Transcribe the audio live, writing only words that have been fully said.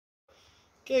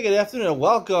Okay, good afternoon and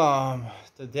welcome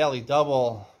to Daily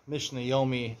Double Mishnah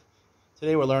Yomi.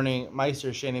 Today we're learning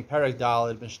Maaser, Sheni, Perek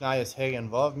Daled, Mishnayos Hey and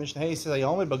Vav. Mishnah Hey says,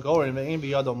 "Ayomid Bagorin ve'ein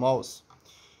biyado mos."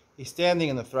 He's standing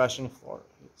in the threshing floor.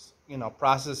 He's,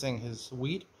 processing his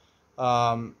wheat,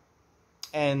 and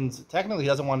technically he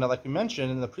doesn't want to, like we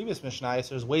mentioned in the previous Mishnah.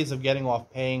 There's ways of getting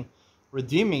off paying,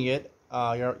 redeeming it,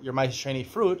 your Maaser Sheni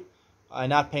fruit, and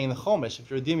not paying the chomish. If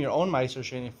you redeem your own Maaser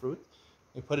Sheni fruit,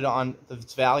 you put it on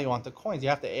its value onto coins, you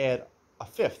have to add a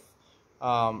fifth.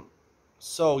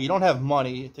 So you don't have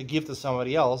money to give to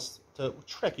somebody else to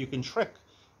trick. You can trick,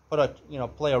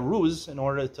 play a ruse in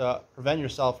order to prevent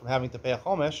yourself from having to pay a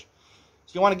chomish.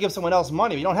 So you want to give someone else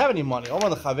money, but you don't have any money.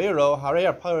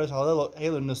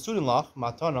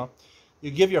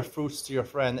 You give your fruits to your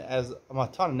friend as a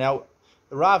matana. Now,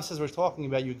 the Rav says we're talking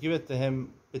about you give it to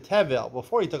him b'tevel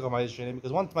before you took a Maaser Sheni,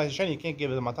 because once Maaser Sheni you can't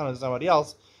give it a matana to somebody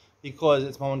else, because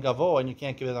it's Momon Gavo and you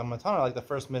can't give it a matana, like the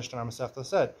first Mishnah our Masechta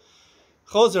said.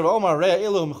 So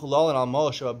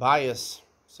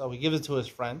he gives it to his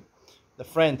friend. The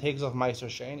friend takes off Maaser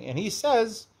Sheni, and he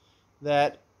says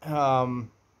that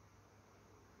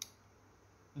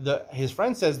his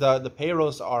friend says the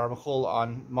payros are mechul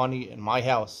on money in my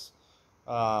house,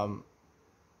 or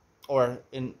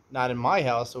not in my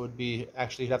house. It would be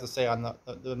actually you'd have to say on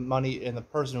the money in the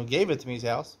person who gave it to me's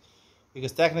house.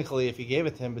 Because technically, if he gave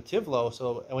it to him, betivlo,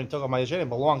 and when he took a Maaser Sheni, it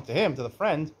belonged to him, to the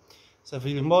friend. So if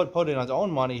he put it on his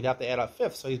own money, he'd have to add a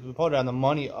fifth. So he's put it on the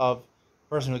money of the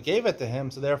person who gave it to him.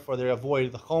 So therefore, they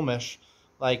avoid the chomish,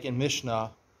 like in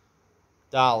Mishnah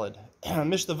Daled.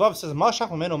 Mishnah Vav says, "Mashach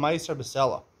memenu Maaser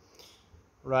b'sela."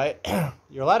 Right?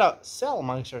 You're allowed to sell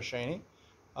Maaser Sheni,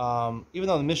 even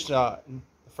though the Mishnah, in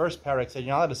the first parak, said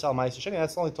you're not allowed to sell Maaser Sheni.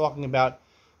 That's only talking about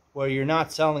where you're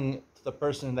not selling the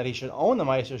person that he should own the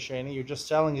Maaser Sheni, you're just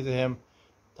selling it to him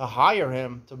to hire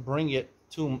him to bring it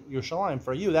to Yerushalayim.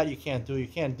 For you, that you can't do. You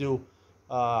can't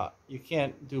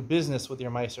do business with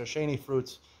your Maaser Sheni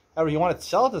fruits. However, you want to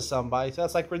sell it to somebody, so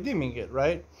that's like redeeming it,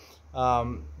 right?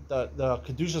 The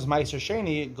Kedusha's Maaser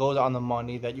Sheni goes on the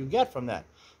money that you get from that.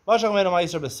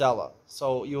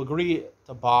 So you agree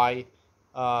to buy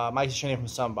Maaser Sheni from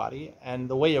somebody, and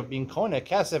the way of being kona,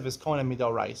 kesef is kona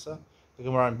midoraisa. The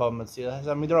Gemara in Bava Metzia has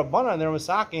Midrabanan, and they're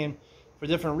masakin for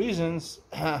different reasons.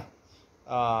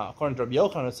 According to Rabbi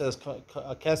Yochanan, it says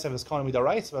Kesef is Kona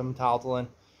Midaraisa by Metaltalin.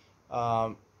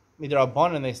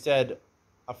 Midrabanan, they said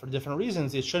for different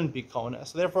reasons it shouldn't be Kona.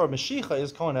 So therefore, Mashicha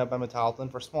is Kona by Metaltalin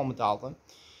for small Metaltalin.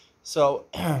 So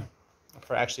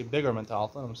for actually bigger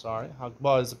Metaltalin, I'm sorry.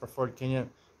 Hagba is the preferred kinyan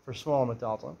for smaller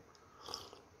Metaltalin.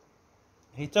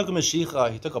 He took a Mashicha,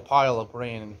 he took a pile of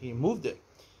grain, and he moved it.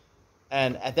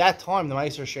 And at that time, the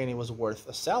Maaser Sheni was worth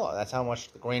a selah. That's how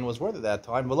much the grain was worth at that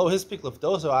time.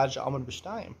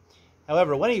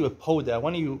 However, when are you poda?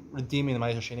 When are you redeeming the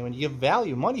Maaser Sheni? When you give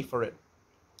value, money for it.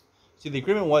 See, the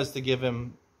agreement was to give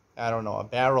him, a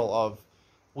barrel of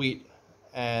wheat.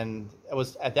 And it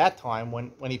was at that time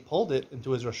when he pulled it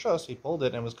into his rishus, he pulled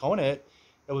it and was going it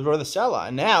was worth a selah.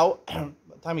 And now, by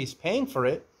the time he's paying for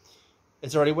it,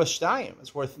 it's already worth shtayim.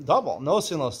 It's worth double. No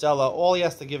sin lo sela. All he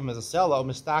has to give him is a sela,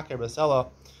 mistaker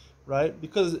b'sela, right?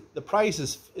 Because the price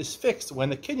is fixed when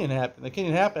the kinyan happened. The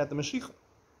kinyan happened at the Mashiach.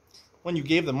 When you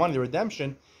gave the money, the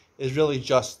redemption is really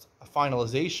just a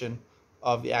finalization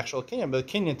of the actual kinyan. But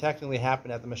the kinyan technically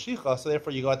happened at the Mashiach, so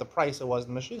therefore you got the price it was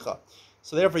in the Mashiach.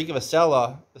 So therefore you give a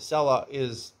sela. The sela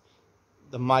is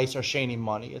the Maaser Sheni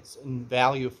money. It's in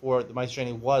value for the Maaser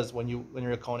Sheni was when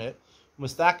you're a konit.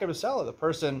 Mistaker b'sela. The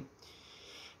person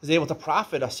is able to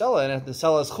profit a selah, and the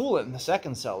selah is chulin, the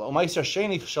second selah. Maaser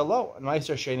Sheni shalo, and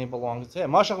Maaser Sheni belongs to him.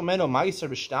 Mashach meno Maaser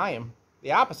b'shtayim,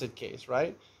 the opposite case, right?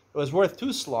 It was worth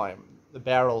 2 slime, the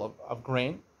barrel of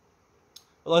grain.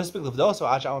 By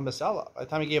the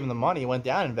time he gave him the money, it went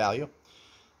down in value.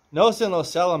 No sin lo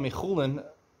selah michulin.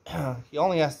 He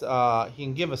only has to, he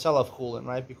can give a selah of chulin,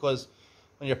 right? Because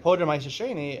when you're poder Maaser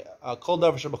Sheni, kol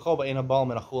davar shebachol ein abal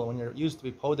min chulin. When you're used to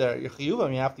be poder your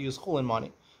chiyuvim, you have to use chulin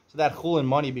money. So that chulin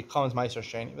money becomes Maaser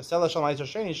Sheni. The selah shal Maaser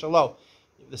Sheni shalo.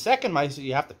 The second Maaser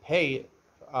you have to pay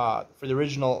for the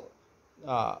original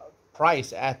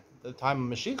price at the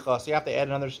time of Mashiach, so you have to add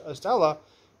another selah.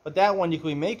 But that one you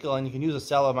can be makel, and you can use a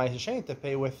selah of Maaser Sheni to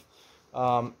pay with,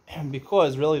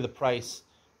 because really the price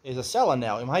is a selah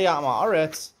now. Im haya ama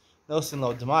aretz no sin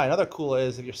lo demai. Another kula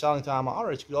is if you're selling to ama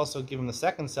aretz, you could also give him the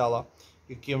second selah.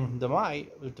 You could give him demai.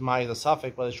 Demai is a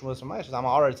suffix, but it's shmuas from Maaser. Ama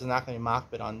aretz is not going to be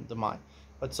makbid on demai.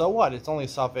 But so what? It's only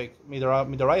suffix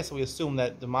midaraisa. We assume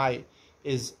that the mai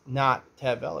is not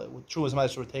tevel. True as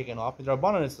Maaser were taken off.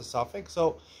 Midarabanan is the suffix.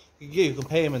 So you can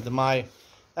pay him in the mai.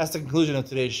 That's the conclusion of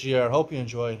today's shir. Hope you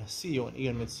enjoyed. See you in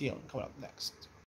Ian Mitzion coming up next.